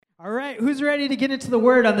All right, who's ready to get into the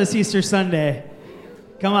Word on this Easter Sunday?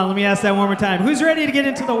 Come on, let me ask that one more time. Who's ready to get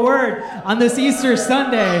into the Word on this Easter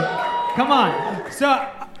Sunday? Come on. So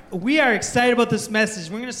we are excited about this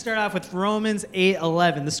message. We're going to start off with Romans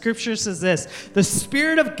 8:11. The scripture says this: the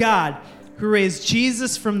Spirit of God who raised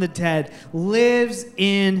Jesus from the dead lives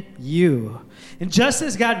in you. And just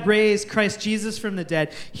as God raised Christ Jesus from the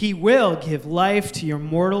dead, he will give life to your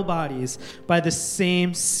mortal bodies by the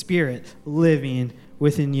same Spirit living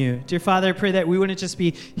within you. Dear Father, I pray that we wouldn't just be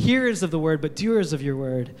hearers of the word, but doers of your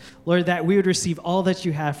word. Lord, that we would receive all that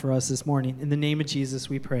you have for us this morning. In the name of Jesus,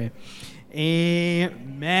 we pray.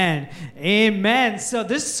 Amen. Amen. So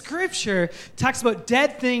this scripture talks about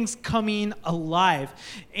dead things coming alive.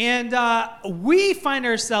 And we find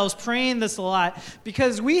ourselves praying this a lot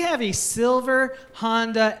because we have a silver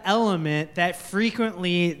Honda Element that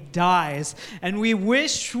frequently dies. And we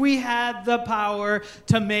wish we had the power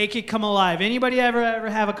to make it come alive. Anybody ever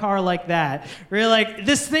have a car like that? Where you're like,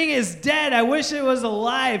 this thing is dead. I wish it was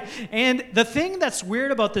alive. And the thing that's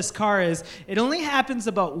weird about this car is it only happens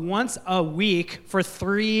about once a week for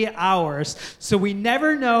 3 hours. So we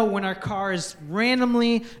never know when our car is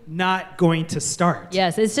randomly not going to start.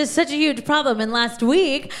 Yes, it's just such a huge problem. And last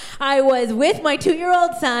week, I was with my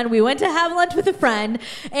 2-year-old son. We went to have lunch with a friend,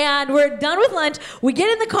 and we're done with lunch. We get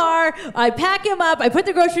in the car. I pack him up. I put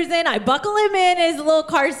the groceries in. I buckle him in his little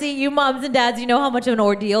car seat. You moms and dads, you know how much of an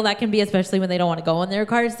ordeal that can be, especially when they don't want to go in their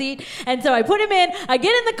car seat. And so I put him in. I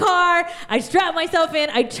get in the car. I strap myself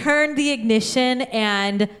in. I turn the ignition,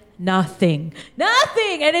 and nothing.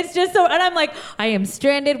 And it's just so, and I'm like, I am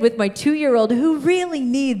stranded with my 2-year-old who really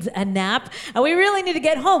needs a nap, and we really need to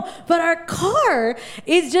get home. But our car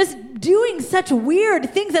is just doing such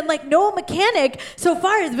weird things, and like no mechanic so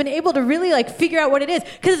far has been able to really like figure out what it is.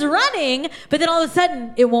 Because it's running, but then all of a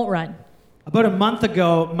sudden it won't run. About a month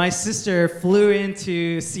ago, my sister flew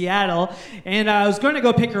into Seattle, and I was going to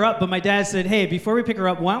go pick her up, but my dad said, hey, before we pick her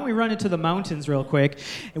up, why don't we run into the mountains real quick?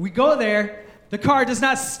 And we go there. The car does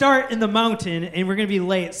not start in the mountain, and we're going to be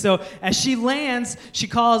late. So as she lands, she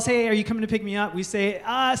calls, hey, are you coming to pick me up? We say,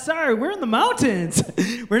 sorry, we're in the mountains.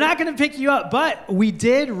 We're not going to pick you up, but we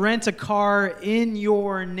did rent a car in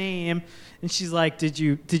your name. And she's like, did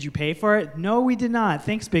you pay for it? No, we did not.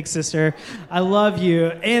 Thanks, big sister. I love you.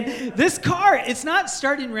 And this car, it's not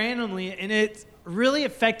starting randomly, and it's really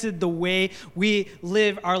affected the way we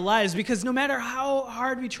live our lives, because no matter how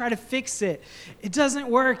hard we try to fix it, it doesn't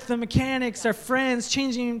work. The mechanics, our friends,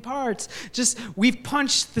 changing parts, we've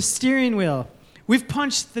punched the steering wheel. We've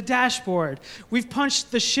punched the dashboard. We've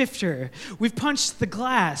punched the shifter. We've punched the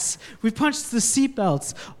glass. We've punched the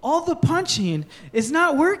seatbelts. All the punching is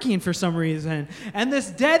not working for some reason. And this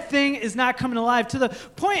dead thing is not coming alive, to the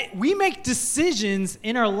point we make decisions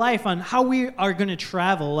in our life on how we are going to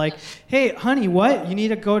travel. Like, hey, honey, what? You need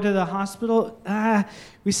to go to the hospital?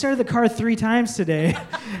 We started the car 3 times today.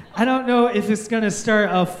 I don't know if it's going to start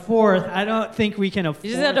a 4th. I don't think we can afford it.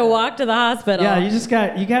 You just have to walk to the hospital. Yeah,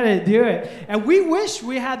 you got to do it. And we wish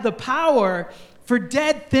we had the power for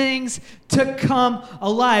dead things to come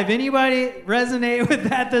alive. Anybody resonate with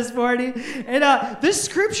that this morning? And this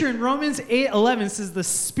scripture in Romans 8:11 says, the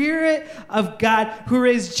Spirit of God who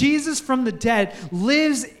raised Jesus from the dead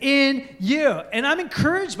lives in you. And I'm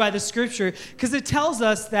encouraged by the scripture because it tells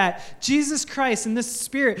us that Jesus Christ and this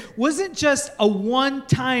Spirit wasn't just a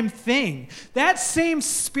one-time thing. That same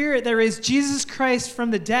Spirit that raised Jesus Christ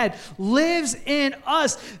from the dead lives in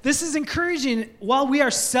us. This is encouraging. While we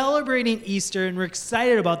are celebrating Easter and we're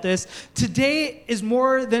excited about this, today is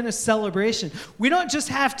more than a celebration. We don't just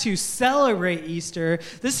have to celebrate Easter.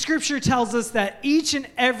 This scripture tells us that each and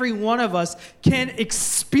every one of us can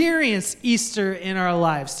experience Easter in our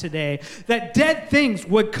lives today, that dead things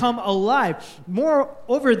would come alive.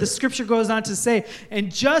 Moreover, the scripture goes on to say,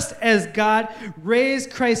 and just as God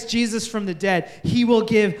raised Christ Jesus from the dead, he will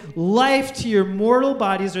give life to your mortal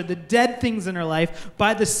bodies, or the dead things in our life,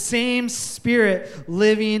 by the same Spirit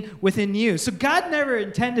living within you. So God never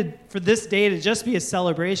intended for this day to just be a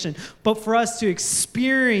celebration, but for us to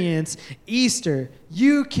experience Easter.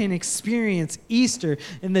 You can experience Easter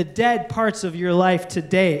in the dead parts of your life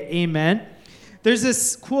today. Amen. There's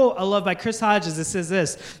this quote I love by Chris Hodges. It says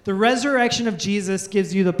this: the resurrection of Jesus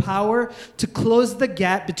gives you the power to close the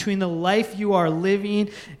gap between the life you are living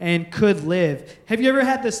and could live. Have you ever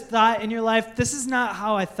had this thought in your life? This is not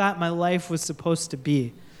how I thought my life was supposed to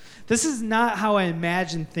be. This is not how I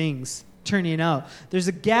imagined things turning out. There's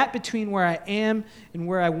a gap between where I am and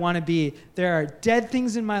where I want to be. There are dead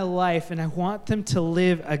things in my life, and I want them to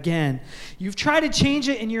live again. You've tried to change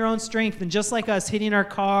it in your own strength, and just like us hitting our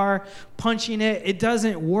car, punching it, it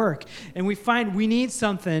doesn't work. And we find we need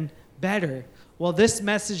something better. well, this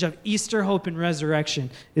message of Easter, hope, and resurrection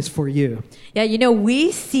is for you. Yeah,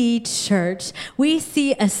 we see church, we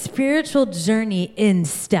see a spiritual journey in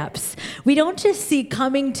steps. We don't just see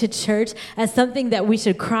coming to church as something that we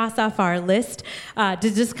should cross off our list to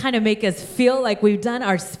just kind of make us feel like we've done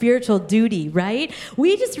our spiritual duty, right?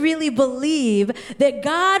 We just really believe that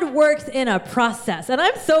God works in a process. And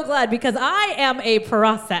I'm so glad because I am a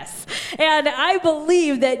process. And I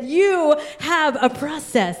believe that you have a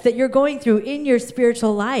process that you're going through in your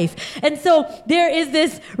spiritual life. And so there is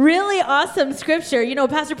this really awesome scripture.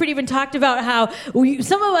 Pastor Pete even talked about how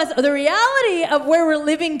some of us, the reality of where we're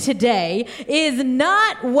living today is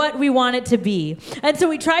not what we want it to be. And so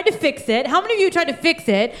we tried to fix it. How many of you tried to fix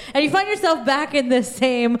it and you find yourself back in the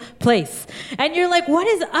same place? And you're like, what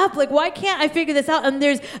is up? Like, why can't I figure this out? And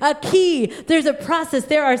there's a key, there's a process,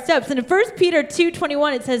 there are steps. And in 1 Peter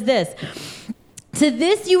 2:21, it says this: to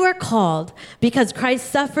this you are called, because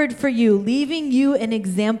Christ suffered for you, leaving you an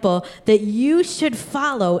example that you should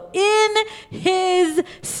follow in his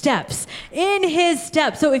steps. In his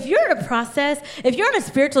steps. So if you're in a process, if you're on a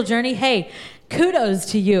spiritual journey, hey, kudos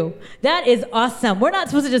to you. That is awesome. We're not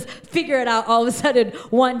supposed to just figure it out all of a sudden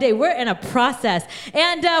one day. We're in a process.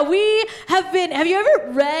 And have you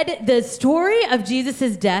ever read the story of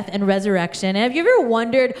Jesus' death and resurrection? And have you ever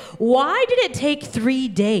wondered, why did it take 3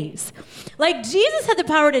 days? Like, Jesus had the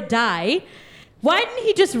power to die. Why didn't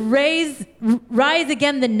he just rise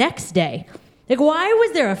again the next day? Like, why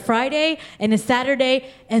was there a Friday and a Saturday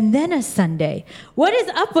and then a Sunday? What is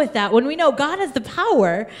up with that when we know God has the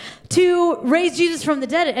power to raise Jesus from the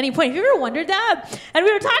dead at any point? Have you ever wondered that? And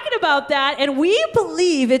we were talking about that, and we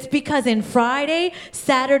believe it's because in Friday,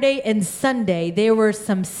 Saturday, and Sunday, there were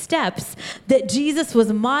some steps that Jesus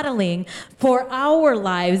was modeling for our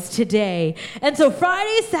lives today. And so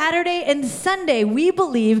Friday, Saturday, and Sunday, we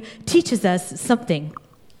believe, teaches us something.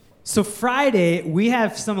 So Friday, we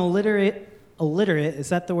have some alliteration. Is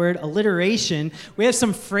that the word? Alliteration. We have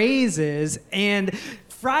some phrases, and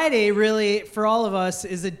Friday really, for all of us,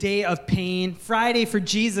 is a day of pain. Friday for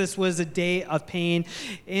Jesus was a day of pain.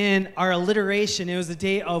 In our alliteration, it was a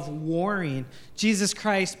day of warring. Jesus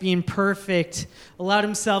Christ, being perfect, allowed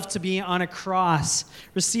himself to be on a cross,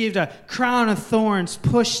 received a crown of thorns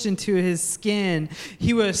pushed into his skin.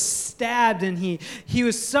 He was stabbed, and he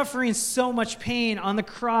was suffering so much pain on the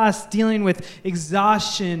cross, dealing with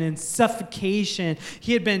exhaustion and suffocation.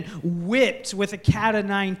 He had been whipped with a cat of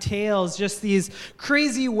nine tails, just these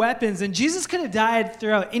crazy weapons. And Jesus could have died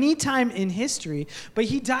throughout any time in history, but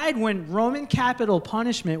he died when Roman capital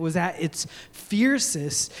punishment was at its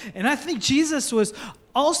fiercest. And I think Jesus was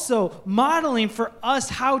also modeling for us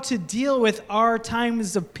how to deal with our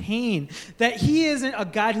times of pain. That he isn't a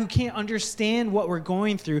God who can't understand what we're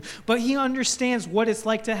going through, but he understands what it's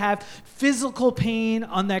like to have physical pain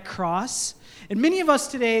on that cross. And many of us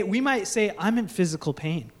today, we might say, I'm in physical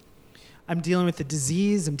pain. I'm dealing with the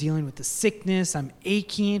disease, I'm dealing with the sickness, I'm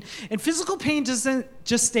aching. And physical pain doesn't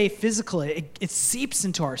just stay physical. It seeps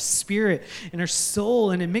into our spirit and our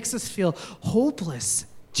soul, and it makes us feel hopeless.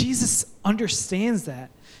 Jesus understands that.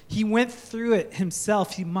 He went through it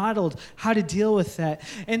himself. He modeled how to deal with that.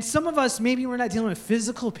 And some of us, maybe we're not dealing with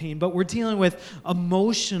physical pain, but we're dealing with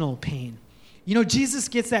emotional pain. Jesus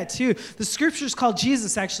gets that too. The scriptures call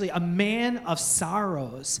Jesus actually a man of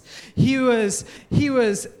sorrows. He was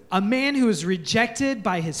a man who was rejected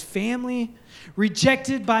by his family,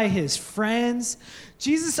 rejected by his friends.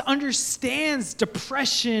 Jesus understands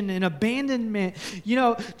depression and abandonment.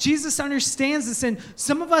 Jesus understands this. And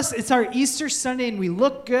some of us, it's our Easter Sunday and we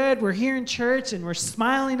look good. We're here in church and we're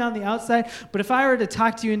smiling on the outside. But if I were to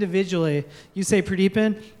talk to you individually, you say,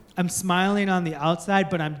 Pradeepan, I'm smiling on the outside,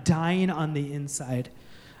 but I'm dying on the inside.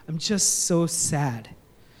 I'm just so sad.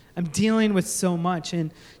 I'm dealing with so much.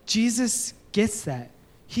 And Jesus gets that.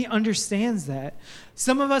 He understands that.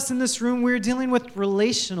 Some of us in this room, we're dealing with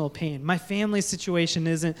relational pain. My family situation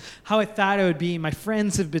isn't how I thought it would be. My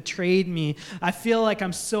friends have betrayed me. I feel like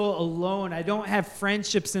I'm so alone. I don't have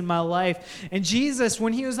friendships in my life. And Jesus,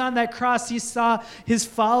 when he was on that cross, he saw his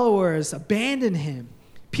followers abandon him.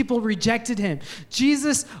 People rejected him.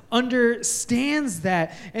 Jesus understands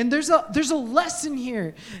that. And there's a lesson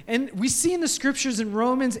here. And we see in the scriptures in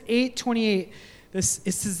Romans 8:28, it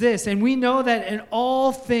says this, and we know that in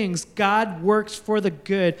all things God works for the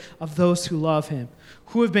good of those who love him,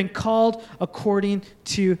 who have been called according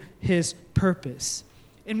to his purpose.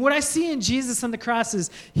 And what I see in Jesus on the cross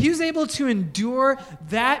is he was able to endure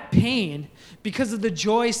that pain because of the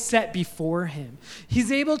joy set before him.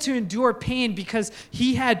 He's able to endure pain because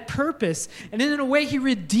he had purpose. And in a way, he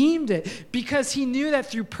redeemed it because he knew that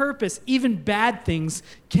through purpose, even bad things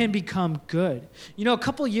can become good. A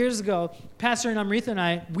couple years ago, Pastor and Amrita and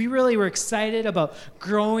I, we really were excited about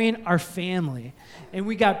growing our family. And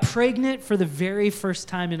we got pregnant for the very first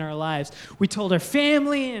time in our lives. We told our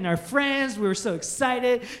family and our friends. We were so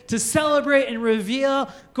excited to celebrate and reveal,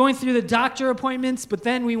 going through the doctor appointments. But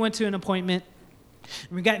then we went to an appointment,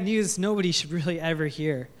 and we got news nobody should really ever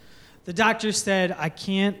hear. The doctor said, I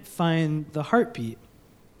can't find the heartbeat.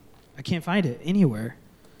 I can't find it anywhere.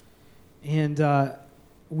 And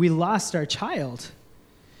we lost our child.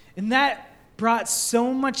 And that brought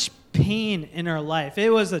so much pain in our life.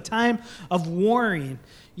 It was a time of warring,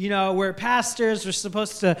 where pastors were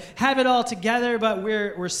supposed to have it all together, but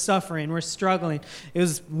we're suffering, we're struggling. It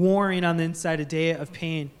was warring on the inside, a day of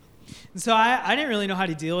pain. And so I didn't really know how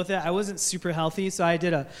to deal with it. I wasn't super healthy, so I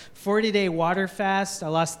did a 40-day water fast. I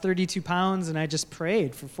lost 32 pounds, and I just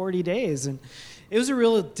prayed for 40 days. And it was a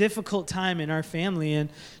real difficult time in our family.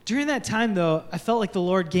 And during that time, though, I felt like the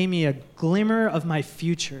Lord gave me a glimmer of my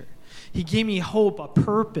future. He gave me hope, a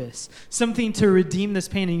purpose, something to redeem this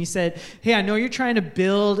pain. And he said, hey, I know you're trying to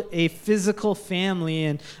build a physical family,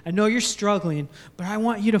 and I know you're struggling, but I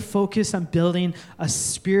want you to focus on building a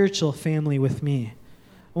spiritual family with me.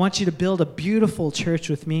 I want you to build a beautiful church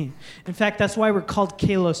with me. In fact, that's why we're called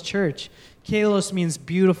Kalos Church. Kalos means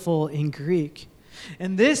beautiful in Greek.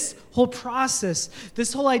 And this whole process,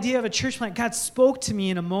 this whole idea of a church plant, God spoke to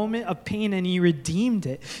me in a moment of pain, and he redeemed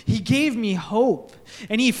it. He gave me hope,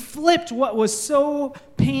 and he flipped what was so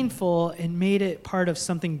painful and made it part of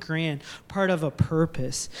something grand, part of a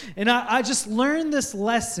purpose. And I just learned this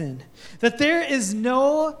lesson, that there is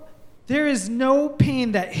no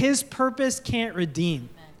pain that his purpose can't redeem.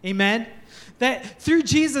 Amen? That through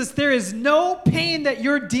Jesus, there is no pain that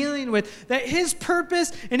you're dealing with, that his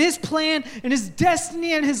purpose and his plan and his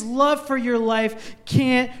destiny and his love for your life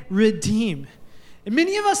can't redeem. And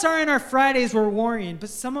many of us are in our Fridays, we're warring, but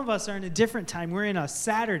some of us are in a different time. We're in a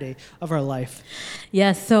Saturday of our life.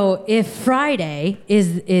 Yes, so if Friday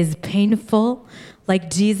is painful,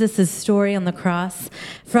 like Jesus' story on the cross,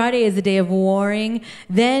 Friday is a day of warring,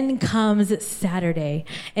 then comes Saturday.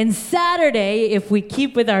 And Saturday, if we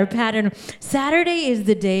keep with our pattern, Saturday is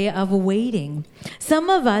the day of waiting. Some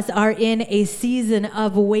of us are in a season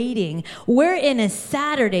of waiting. We're in a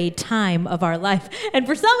Saturday time of our life. And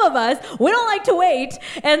for some of us, we don't like to wait,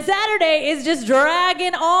 and Saturday is just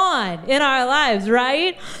dragging on in our lives,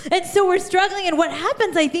 right? And so we're struggling, and what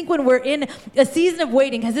happens, I think, when we're in a season of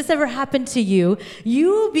waiting, has this ever happened to you?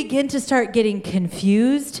 You begin to start getting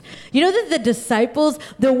confused. You know that the disciples,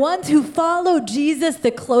 the ones who followed Jesus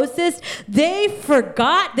the closest, they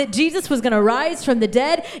forgot that Jesus was going to rise from the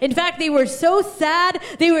dead. In fact, they were so sad.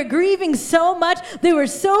 They were grieving so much. They were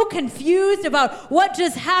so confused about what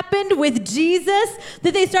just happened with Jesus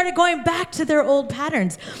that they started going back to their old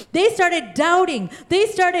patterns. They started doubting. They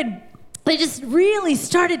just really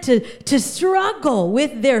started to struggle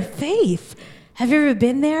with their faith. Have you ever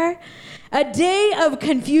been there? A day of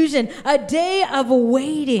confusion, a day of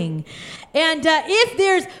waiting. And if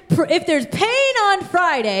there's pain on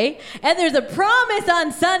Friday and there's a promise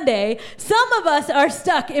on Sunday, some of us are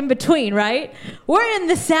stuck in between, right? We're in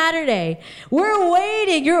the Saturday. We're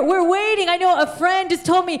waiting. We're waiting. I know a friend just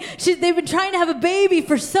told me they've been trying to have a baby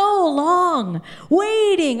for so long.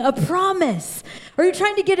 Waiting, a promise. Or you're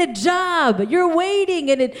trying to get a job. You're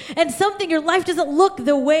waiting, and something, your life doesn't look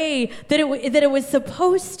the way that it was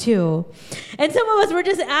supposed to. And some of us were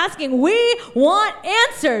just asking, we want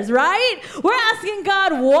answers, right? We're asking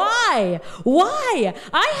God, why? Why?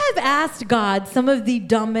 I have asked God some of the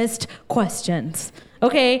dumbest questions.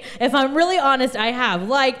 Okay, if I'm really honest, I have.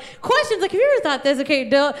 Like, questions like, have you ever thought this? Okay,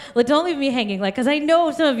 don't leave me hanging. Like, because I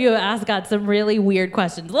know some of you have asked God some really weird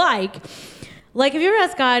questions. Like, have you ever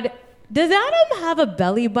asked God, does Adam have a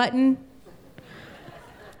belly button?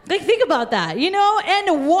 Like, think about that,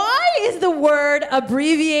 And why is the word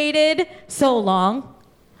abbreviated so long?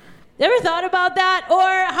 Ever thought about that?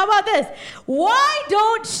 Or how about this? Why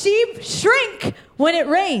don't sheep shrink when it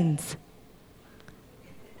rains?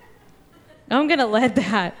 I'm going to let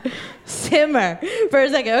that simmer for a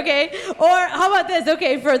second, okay? Or how about this?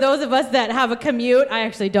 Okay, for those of us that have a commute, I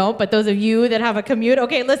actually don't, but those of you that have a commute,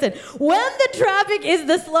 okay, listen. When the traffic is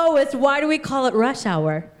the slowest, why do we call it rush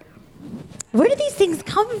hour? Where do these things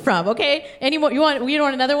come from? Okay, any more? You want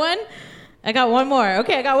another one? I got one more.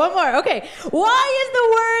 Okay, I got one more. Okay, why is the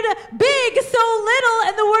word big so little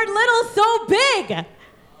and the word little so big?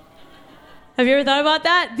 Have you ever thought about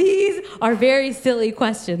that? These are very silly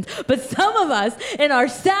questions. But some of us, in our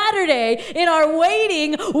Saturday, in our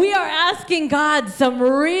waiting, we are asking God some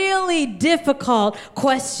really difficult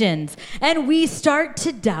questions. And we start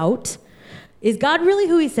to doubt, is God really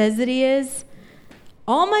who he says that he is?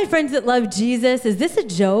 All my friends that love Jesus, is this a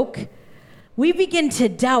joke? we begin to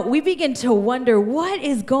doubt. We begin to wonder, what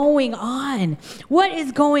is going on? What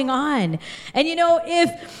is going on? And you know,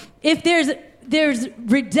 if there's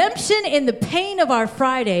redemption in the pain of our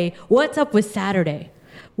Friday, what's up with Saturday?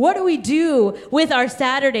 What do we do with our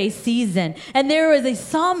Saturday season? And there was a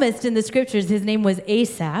psalmist in the scriptures. His name was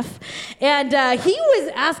Asaph. And he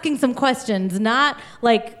was asking some questions, not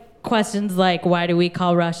like questions like, why do we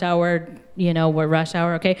call rush hour, you know, we're rush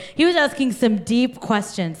hour, okay? He was asking some deep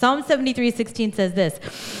questions. Psalm 73:16 says this: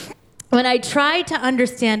 when I tried to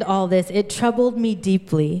understand all this, it troubled me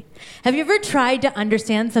deeply. Have you ever tried to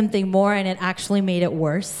understand something more and it actually made it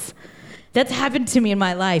worse? That's happened to me in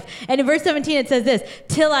my life. And in verse 17, it says this: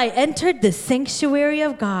 till I entered the sanctuary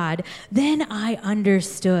of God, then I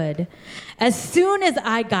understood. As soon as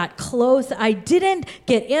I got close, I didn't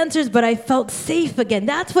get answers, but I felt safe again.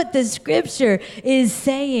 That's what the scripture is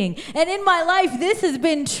saying. And in my life, this has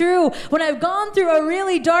been true. When I've gone through a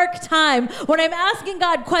really dark time, when I'm asking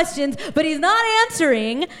God questions, but he's not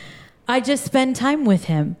answering, I just spend time with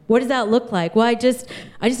him. What does that look like? Well, I just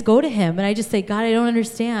go to him and I just say, God, I don't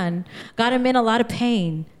understand. God, I'm in a lot of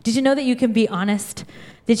pain. Did you know that you can be honest?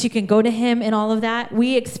 That you can go to him in all of that?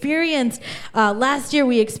 We experienced, last year,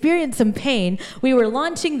 we experienced some pain. We were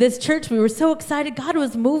launching this church. We were so excited. God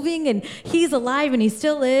was moving and he's alive and he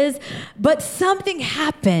still is. But something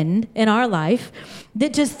happened in our life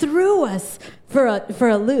that just threw us for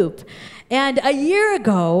a loop. And a year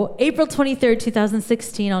ago, April 23rd,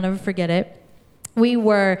 2016, I'll never forget it, we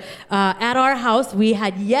were at our house. We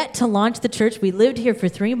had yet to launch the church. We lived here for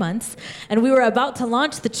 3 months, and we were about to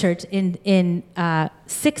launch the church in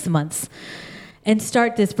 6 months and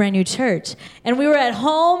start this brand new church. And we were at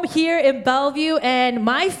home here in Bellevue, and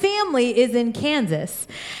my family is in Kansas.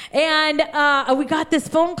 And we got this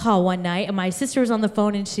phone call one night, and my sister was on the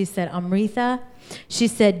phone, and she said, Amrita, she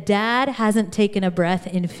said, Dad hasn't taken a breath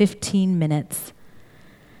in 15 minutes.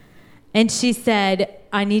 And she said,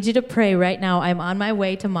 I need you to pray right now. I'm on my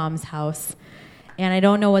way to Mom's house, and I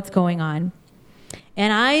don't know what's going on.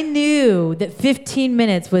 And I knew that 15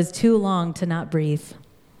 minutes was too long to not breathe.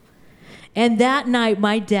 And that night,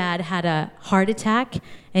 my dad had a heart attack,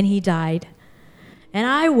 and he died. And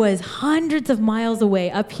I was hundreds of miles away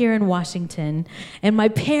up here in Washington. And my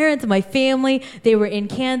parents, my family, they were in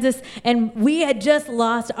Kansas. And we had just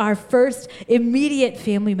lost our first immediate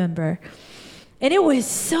family member. And it was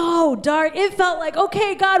so dark. It felt like,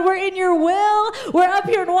 okay, God, we're in your will. We're up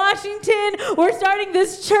here in Washington. We're starting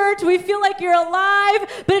this church. We feel like you're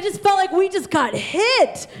alive. But it just felt like we just got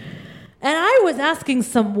hit. And I was asking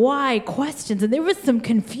some why questions. And there was some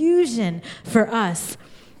confusion for us.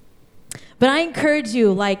 But I encourage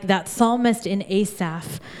you, like that psalmist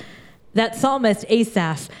Asaph,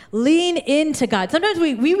 lean into God. Sometimes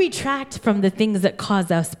we retract from the things that cause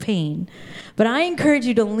us pain. But I encourage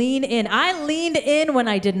you to lean in. I leaned in when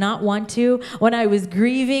I did not want to, when I was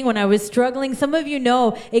grieving, when I was struggling. Some of you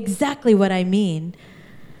know exactly what I mean.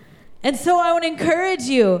 And so I want to encourage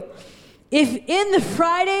you. If in the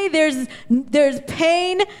Friday there's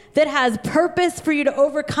pain that has purpose for you to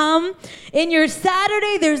overcome, in your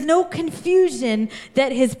Saturday there's no confusion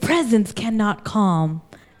that his presence cannot calm.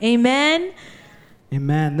 Amen?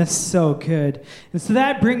 Amen. That's so good. And so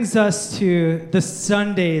that brings us to the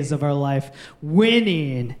Sundays of our life.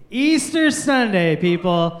 Winning. Easter Sunday,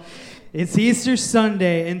 people. It's Easter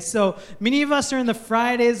Sunday, and so many of us are in the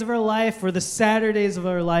Fridays of our life or the Saturdays of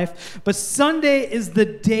our life, but Sunday is the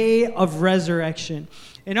day of resurrection.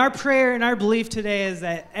 And our prayer and our belief today is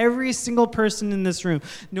that every single person in this room,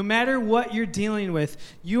 no matter what you're dealing with,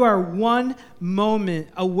 you are one moment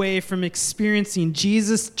away from experiencing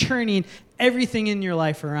Jesus turning everything in your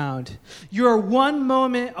life around. You are one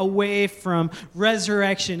moment away from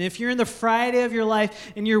resurrection. If you're in the Friday of your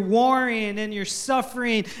life and you're warring and you're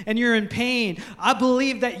suffering and you're in pain, I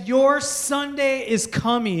believe that your Sunday is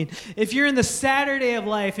coming. If you're in the Saturday of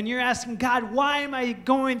life and you're asking, God, why am I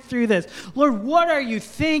going through this? Lord, what are you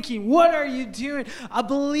thinking? What are you doing? I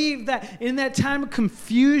believe that in that time of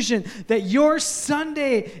confusion that your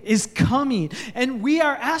Sunday is coming. And we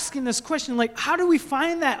are asking this question, like, how do we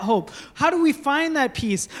find that hope? How do we find that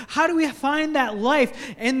peace? How do we find that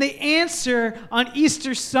life? And the answer on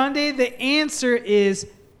Easter Sunday, the answer is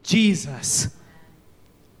Jesus.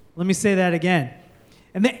 Let me say that again.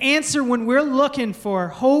 And the answer when we're looking for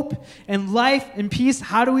hope and life and peace,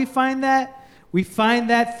 how do we find that? We find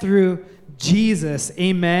that through Jesus.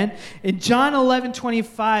 Amen. In John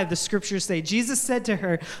 11:25, the scriptures say, Jesus said to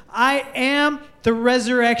her, I am the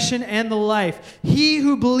resurrection and the life. He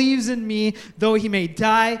who believes in me, though he may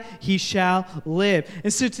die, he shall live.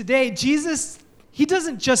 And so today, Jesus He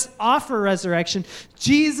doesn't just offer resurrection.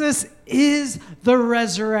 Jesus is the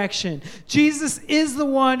resurrection. Jesus is the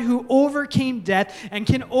one who overcame death and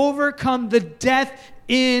can overcome the death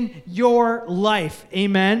in your life.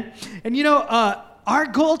 Amen. And our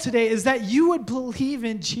goal today is that you would believe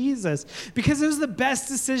in Jesus, because it was the best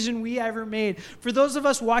decision we ever made. For those of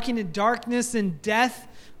us walking in darkness and death,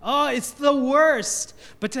 it's the worst.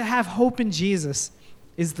 But to have hope in Jesus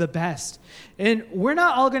is the best. And we're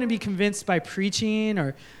not all going to be convinced by preaching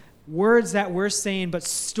or words that we're saying, but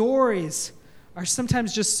stories are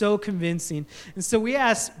sometimes just so convincing. And so we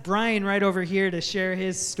asked Brian right over here to share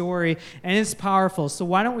his story, and it's powerful. So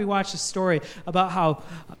why don't we watch a story about how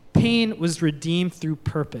pain was redeemed through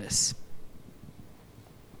purpose.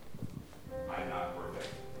 I'm not perfect.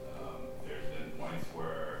 There's been points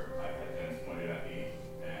where I've had guns pointed at me,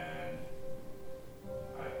 and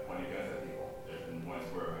I've pointed guns at people. There's been points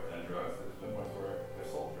where I've done drugs. There's been points where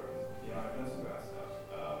I've sold drugs. I've done some bad stuff.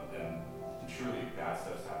 And truly bad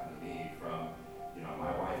stuff's happened to me, from,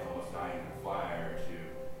 my wife almost dying in a fire, to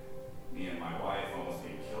me and my wife almost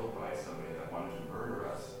being killed by somebody that wanted to murder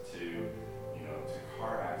us, to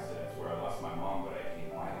car accidents where I lost my mom, but I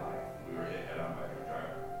gained my life. We were hit head-on by a drunk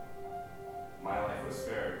driver. My life was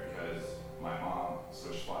spared because my mom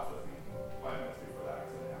switched spots with me 5 minutes before that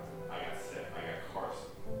accident happened. I got sick. I got car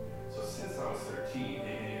sick. So since I was 13,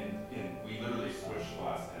 and we literally switched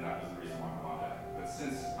spots, and that was the reason why my mom died. But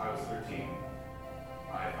since I was 13,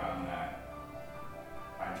 I found that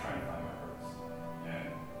I'm trying to find my purpose.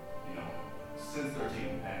 And, since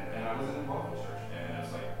 13, and I wasn't involved in church, and it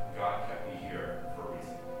was like God kept me here for a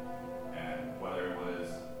reason. And whether it was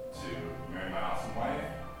to marry my awesome wife,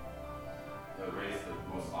 raise the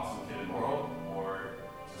most awesome kid in the world, or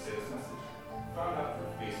to say this message. I found out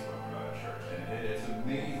through Facebook about a church, and it's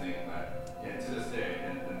amazing that, and to this day,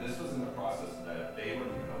 and this was in the process that they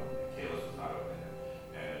wouldn't even know, Kayla's was not open yet.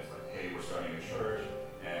 And it's like, hey, we're starting a church,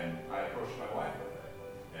 and I approached my wife with it.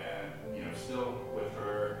 And, still with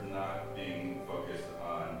her not being focused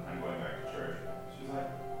on, I'm going back to church, she was like,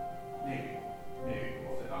 maybe, let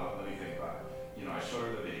me think about it. I showed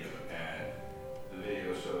her the video, and the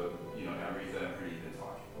video showed, Aretha and Preet been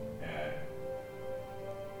talking. And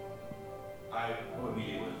I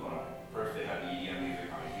immediately was blown away. First, they had the EDM music.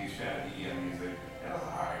 I'm a huge fan of EDM music. And I was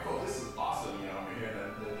like, all right, cool, this is awesome. We're hearing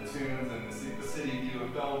the tunes and the city view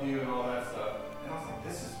of Bellevue and all that stuff. And I was like,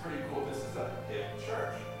 this is pretty cool. This is a hip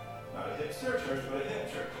church. Not a hipster church, but a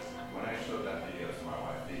hip church. When I showed that video to my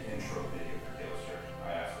wife, the intro video for Kayla's church,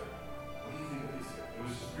 I asked her, what do you think of these guys? It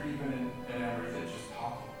was just pretty even and everything, just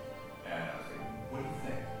talking. And I was like, what do you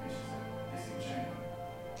think? And she's like, they seem genuine.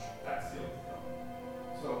 That's the only thing.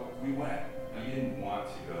 So we went. We didn't want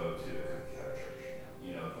to go to the cookie cutter church.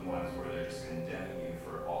 The ones where they're just condemning you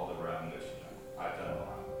for all the rotten that you've done. I've done a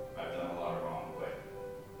lot. I've done a lot of wrong, but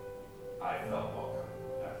I felt welcome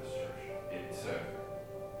at this church. It took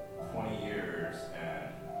 20 years and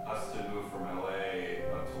us to move from LA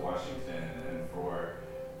up to Washington, and for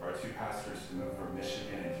our two pastors to move from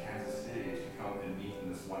Michigan and Kansas City to come and meet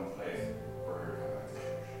in this one place for her to come back to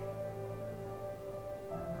church.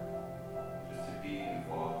 Just to be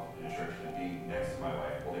involved in church and being next to my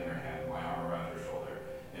wife, holding her hand, my arm around her shoulder,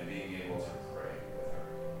 and being able to pray with her.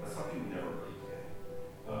 That's something we never really did.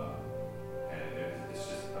 And it's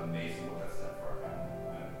just amazing what that's done for our family.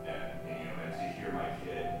 And to hear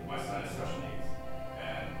my son has special needs,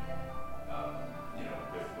 and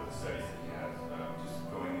with the studies that he has, just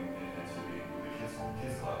going into the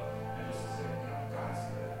kids club, and just to say, God is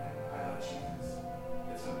good, and I love Jesus.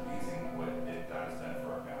 It's amazing what that has done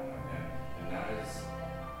for our family, and that is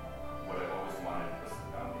what I've always wanted as the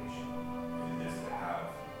foundation, is to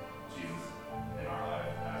have Jesus in our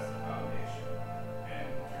life as the foundation,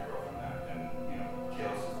 and to grow from that. And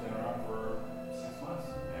Kayla's has been around for 6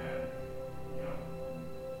 months, and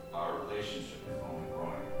our relationship is only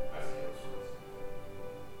growing as Kayla's grows.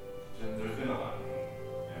 There's been a lot of pain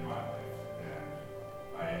in my life,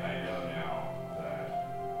 and I know now that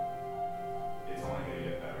it's only going to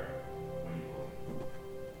get better when you believe.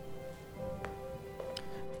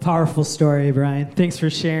 Powerful story, Brian. Thanks for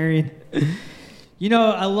sharing.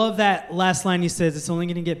 I love that last line you said, it's only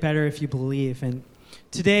going to get better if you believe. And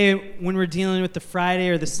today, when we're dealing with the Friday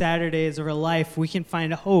or the Saturdays of our life, we can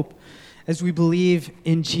find hope as we believe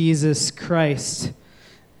in Jesus Christ.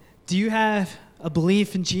 Do you have a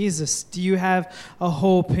belief in Jesus? Do you have a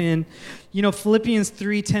hope? And, Philippians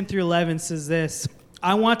 3:10-11 says this,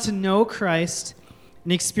 I want to know Christ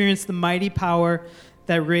and experience the mighty power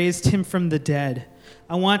that raised him from the dead.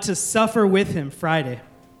 I want to suffer with him, Friday.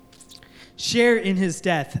 Share in his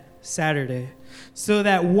death, Saturday. so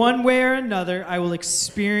that one way or another I will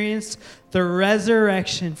experience the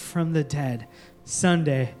resurrection from the dead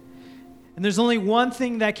Sunday. And there's only one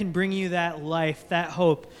thing that can bring you that life, that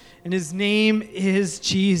hope, and his name is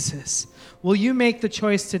Jesus. Will you make the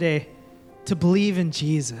choice today to believe in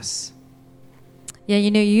Jesus? Yeah,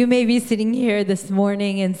 you may be sitting here this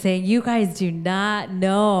morning and saying, you guys do not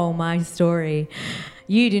know my story.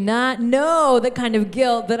 You do not know the kind of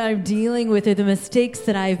guilt that I'm dealing with or the mistakes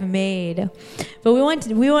that I've made. But we want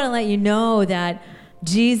to let you know that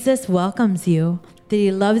Jesus welcomes you, that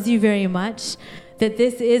he loves you very much, that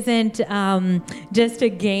this isn't just a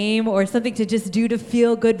game or something to just do to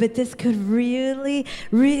feel good, but this could really,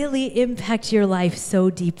 really impact your life so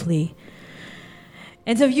deeply.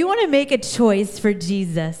 And so if you want to make a choice for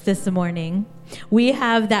Jesus this morning, we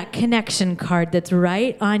have that connection card that's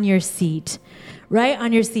right on your seat. Right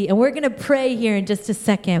on your seat. And we're going to pray here in just a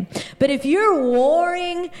second. But if you're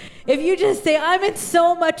warring, if you just say, I'm in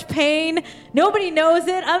so much pain, nobody knows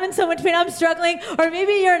it, I'm in so much pain, I'm struggling, or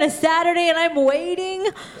maybe you're on a Saturday and I'm waiting,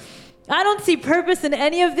 I don't see purpose in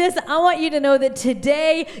any of this, I want you to know that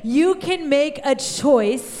today you can make a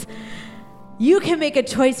choice. You can make a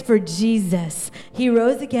choice for Jesus. He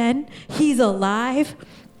rose again. He's alive.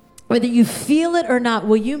 Whether you feel it or not,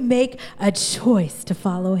 will you make a choice to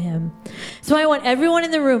follow him? So I want everyone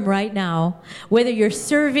in the room right now, whether you're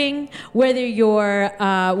serving, whether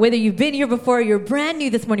you've been here before, you're brand new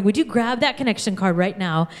this morning, would you grab that connection card right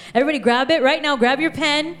now? Everybody grab it right now. Grab your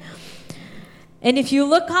pen. And if you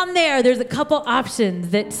look on there's a couple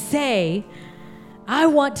options that say, I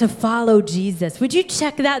want to follow Jesus. Would you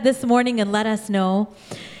check that this morning and let us know?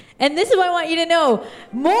 And this is what I want you to know.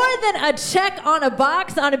 More than a check on a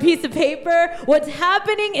box on a piece of paper, what's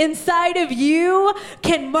happening inside of you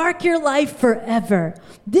can mark your life forever.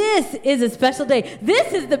 This is a special day.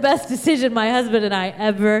 This is the best decision my husband and I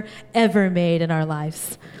ever made in our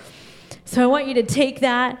lives. So I want you to take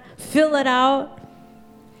that, fill it out,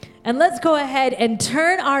 and let's go ahead and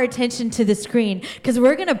turn our attention to the screen because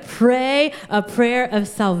we're going to pray a prayer of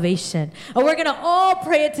salvation. And we're going to all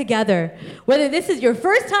pray it together. Whether this is your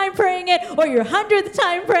first time praying it or your 100th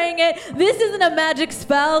time praying it, this isn't a magic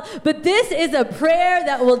spell, but this is a prayer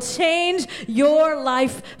that will change your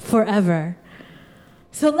life forever.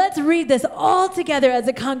 So let's read this all together as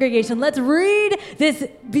a congregation. Let's read this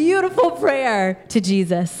beautiful prayer to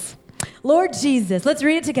Jesus. Lord Jesus, let's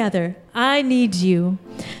read it together. I need you.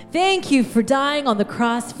 Thank you for dying on the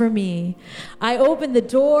cross for me. I open the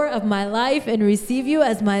door of my life and receive you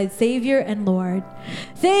as my Savior and Lord.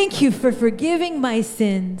 Thank you for forgiving my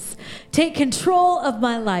sins. Take control of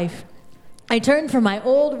my life. I turn from my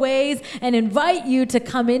old ways and invite you to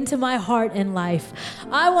come into my heart and life.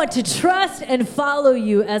 I want to trust and follow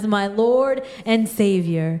you as my Lord and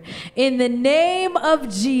Savior. In the name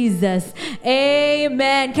of Jesus,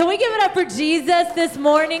 amen. Can we give it up for Jesus this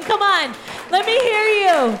morning? Come on, let me hear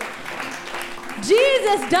you.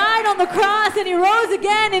 Jesus died on the cross and he rose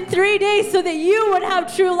again in 3 days so that you would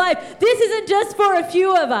have true life. This isn't just for a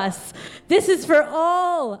few of us. This is for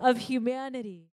all of humanity.